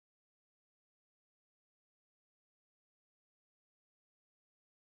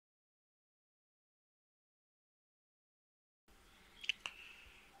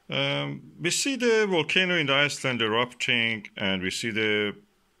We see the volcano in Iceland erupting, and we see the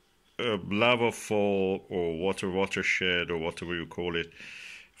lava fall or watershed or whatever you call it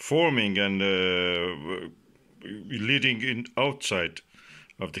forming and leading in outside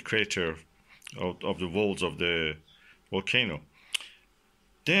of the crater of the walls of the volcano.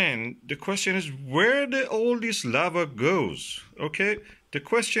 Then the question is where all this lava goes. Okay, the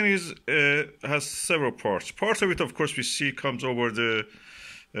question is has several parts. Part of it, of course, we see comes over the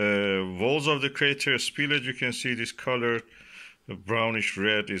walls of the crater spillage. You can see this color, brownish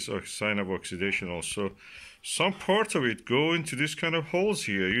red, is a sign of oxidation. Also, some part of it go into this kind of holes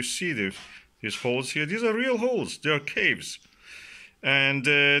here. You see these holes here. These are real holes. They are caves, and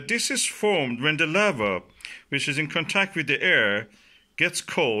this is formed when the lava, which is in contact with the air, gets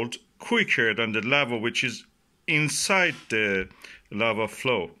cold quicker than the lava which is inside the lava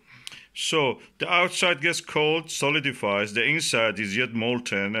flow. So the outside gets cold, solidifies, the inside is yet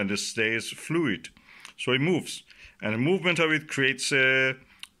molten and it stays fluid. So it moves. And the movement of it creates a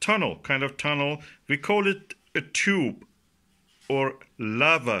tunnel, kind of tunnel. We call it a tube or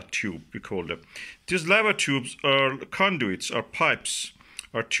lava tube, we call them. These lava tubes are conduits, are pipes,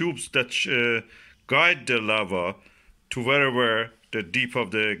 are tubes that guide the lava to wherever the deep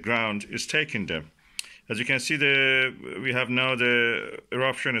of the ground is taking them. As you can see, we have now the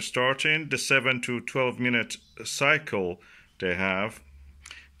eruption is starting, the 7 to 12 minute cycle they have.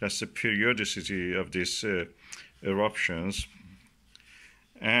 That's the periodicity of these eruptions.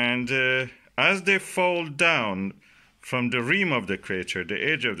 And as they fall down from the rim of the crater, the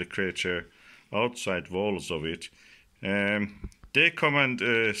edge of the crater, outside walls of it, they come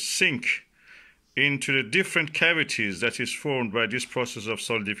and sink into the different cavities that is formed by this process of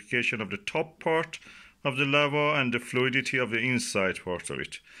solidification of the top part of the lava and the fluidity of the inside part of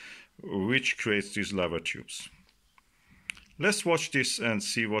it, which creates these lava tubes. Let's watch this and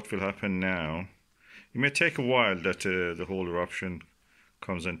see what will happen now. It may take a while that the whole eruption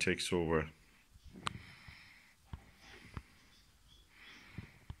comes and takes over.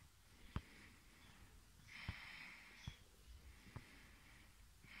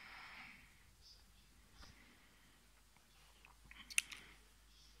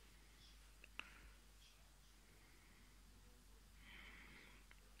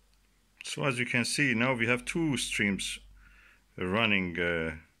 So as you can see, now we have two streams running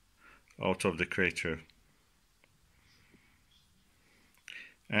out of the crater.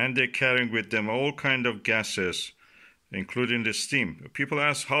 And they're carrying with them all kind of gases, including the steam. People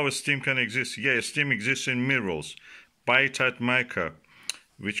ask how a steam can exist. Yeah, steam exists in minerals. Biotite mica,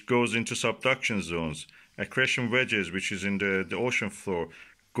 which goes into subduction zones. Accretion wedges, which is in the ocean floor,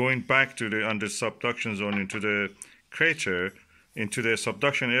 going back to the under subduction zone into the crater, into the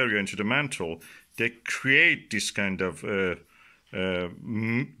subduction area, into the mantle. They create this kind of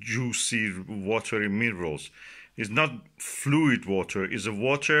juicy, watery minerals. It's not fluid water, it's a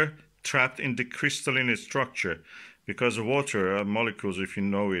water trapped in the crystalline structure. Because water molecules, if you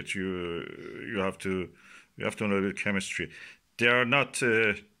know it, you have to know the chemistry. They are not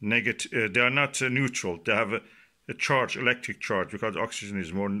negative. They are not neutral. They have a charge, electric charge, because oxygen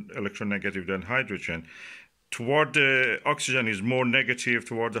is more electronegative than hydrogen. Toward the oxygen is more negative,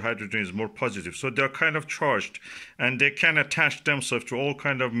 toward the hydrogen is more positive. So they're kind of charged, and they can attach themselves to all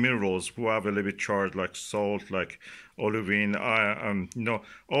kind of minerals who have a little bit charged, like salt, like olivine,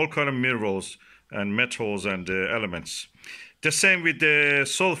 all kind of minerals and metals and elements. The same with the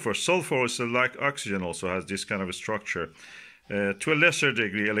sulfur. Sulfur is like oxygen, also has this kind of a structure. To a lesser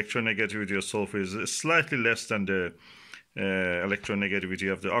degree, electronegativity of sulfur is slightly less than the electronegativity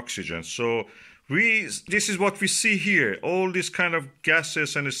of the oxygen. So this is what we see here. All these kind of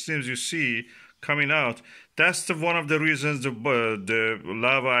gases and steams you see coming out. That's one of the reasons the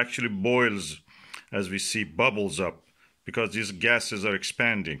lava actually boils, as we see bubbles up, because these gases are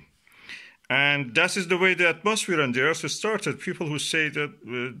expanding. And that is the way the atmosphere and the earth started. People who say that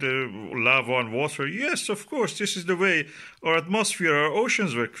the lava and water, yes, of course, this is the way our atmosphere, our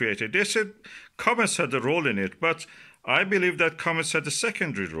oceans were created. They said comets had a role in it, but I believe that comets had a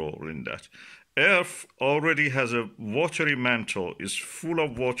secondary role in that. Earth already has a watery mantle, is full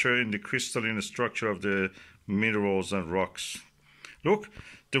of water in the crystalline structure of the minerals and rocks. Look,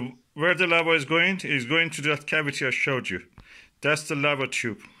 where the lava is going to that cavity I showed you. That's the lava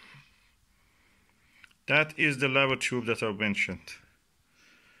tube. That is the lava tube that I mentioned.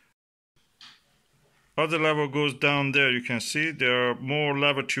 Other lava goes down there, you can see. There are more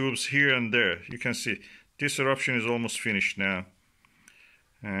lava tubes here and there. You can see this eruption is almost finished now.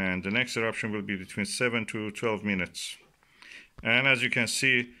 And the next eruption will be between 7 to 12 minutes. And as you can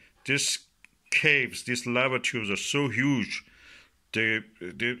see, these caves, these lava tubes are so huge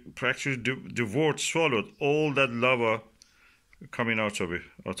practically the word swallowed all that lava coming out of it,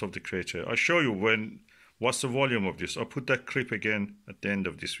 out of the crater. I'll show you what's the volume of this. I'll put that clip again at the end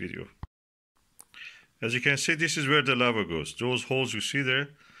of this video. As you can see, this is where the lava goes. Those holes you see there,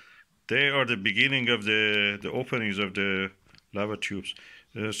 they are the beginning of the openings of the lava tubes.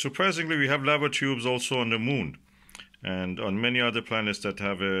 Surprisingly, we have lava tubes also on the moon and on many other planets that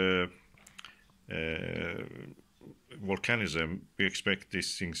have volcanism. We expect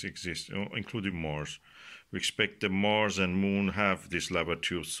these things exist, including Mars. We expect the Mars and Moon have these lava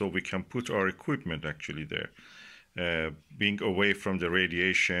tubes, so we can put our equipment actually there, being away from the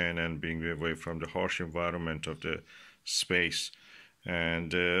radiation and being away from the harsh environment of the space.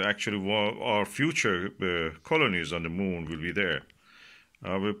 And actually, our future colonies on the Moon will be there.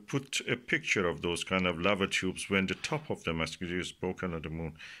 I will put a picture of those kind of lava tubes when the top of them actually is broken on the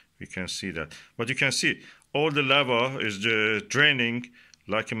Moon. We can see that. But you can see all the lava is draining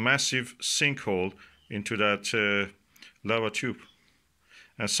like a massive sinkhole into that lava tube,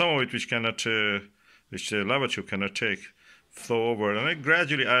 and some of it which the lava tube cannot take, flow over, and it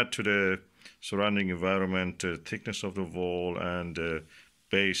gradually add to the surrounding environment, thickness of the wall, and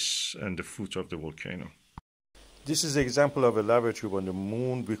base and the foot of the volcano. This is an example of a lava tube on the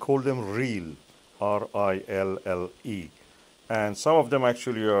Moon. We call them RILLE, R-I-L-L-E, and some of them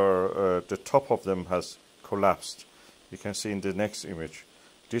actually are the top of them has collapsed. You can see in the next image.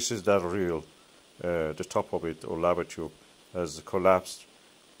 This is that RILLE. The top of it, or lava tube, has collapsed,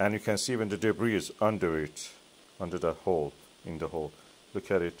 and you can see even the debris is under it, under that hole, in the hole.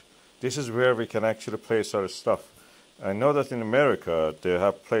 Look at it. This is where we can actually place our stuff. I know that in America they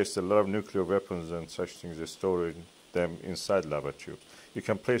have placed a lot of nuclear weapons and such things. They store them inside lava tubes. You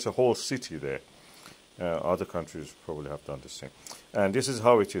can place a whole city there. Other countries probably have done the same. And this is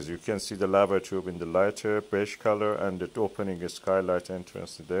how it is. You can see the lava tube in the lighter beige color, and the opening is skylight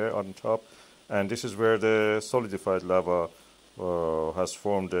entrance there on top. And this is where the solidified lava has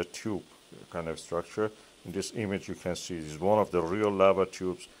formed a tube kind of structure. In this image you can see this is one of the real lava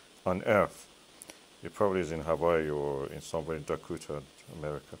tubes on Earth. It probably is in Hawaii or in somewhere in Dakota,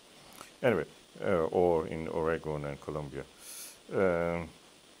 America. Anyway, or in Oregon and Colombia.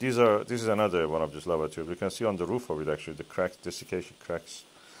 This is another one of these lava tubes. You can see on the roof of it actually the cracks, desiccation cracks,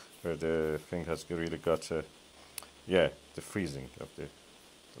 where the thing has really got, the freezing of the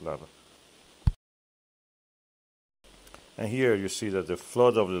lava. And here you see that the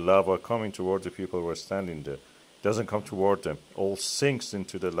flood of the lava coming toward the people who are standing there doesn't come toward them, all sinks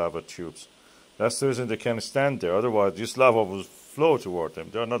into the lava tubes. That's the reason they can stand there. Otherwise, this lava will flow toward them.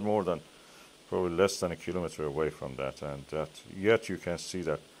 They are not more than probably less than a kilometer away from that, and yet you can see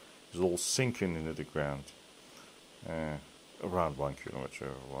that it's all sinking into the ground. Around 1 kilometer,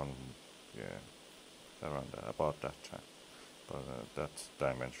 around that, about that time, that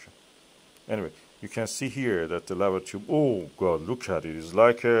dimension. Anyway, you can see here that the lava tube, oh God, look at it. It's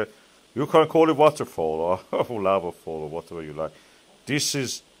like you can call it waterfall or lava fall or whatever you like. This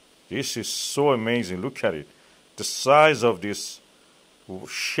is so amazing. Look at it. The size of this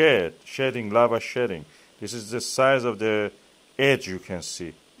lava shedding. This is the size of the edge you can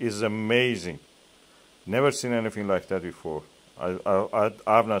see. It's amazing. Never seen anything like that before.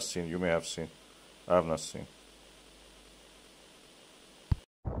 I've not seen. You may have seen. I have not seen.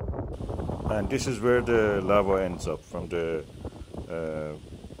 And this is where the lava ends up from the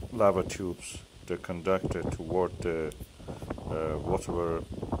lava tubes. They're conducted toward the whatever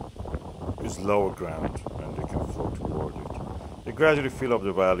is lower ground, and they can flow toward it. They gradually fill up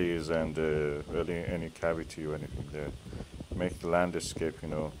the valleys and any cavity or anything there, make the landscape,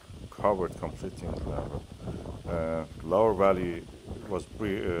 covered completely in lava. Lower valley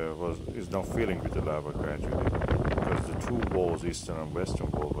is now filling with the lava gradually, because the two walls, eastern and western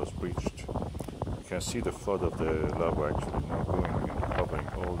wall, was breached. You can see the flood of the lava actually now going and covering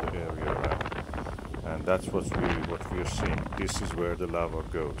all the area around, and that's what we are seeing. This is where the lava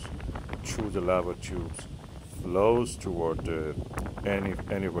goes through the lava tubes, flows toward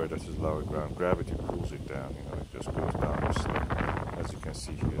anywhere that is lower ground. Gravity pulls it down. It just goes down the slope, as you can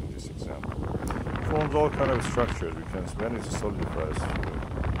see here in this example. It forms all kind of structures. When it solidifies,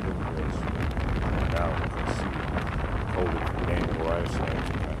 now you can see, call it name or Iceland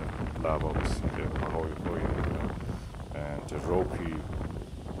kind of lava. We see the hoi, and the ropey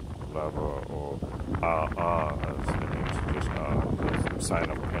lava, or as the name suggests, the sign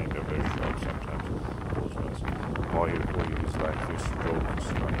of pain. They're very sharp sometimes. Those ones. Hoi is like this ropey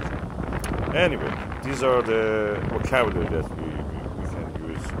structure. Anyway, these are the vocabulary that we can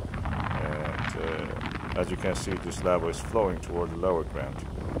use. And as you can see, this lava is flowing toward the lower ground,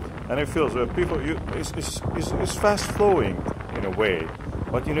 and it feels it's fast flowing. in a way.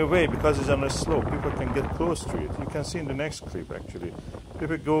 But in a way, because it's on a slope, people can get close to it. You can see in the next clip, actually.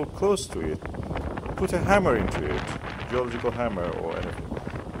 People go close to it, put a hammer into it, geological hammer or anything.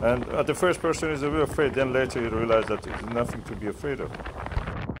 And at the first person is a bit afraid, then later you realize that there's nothing to be afraid of.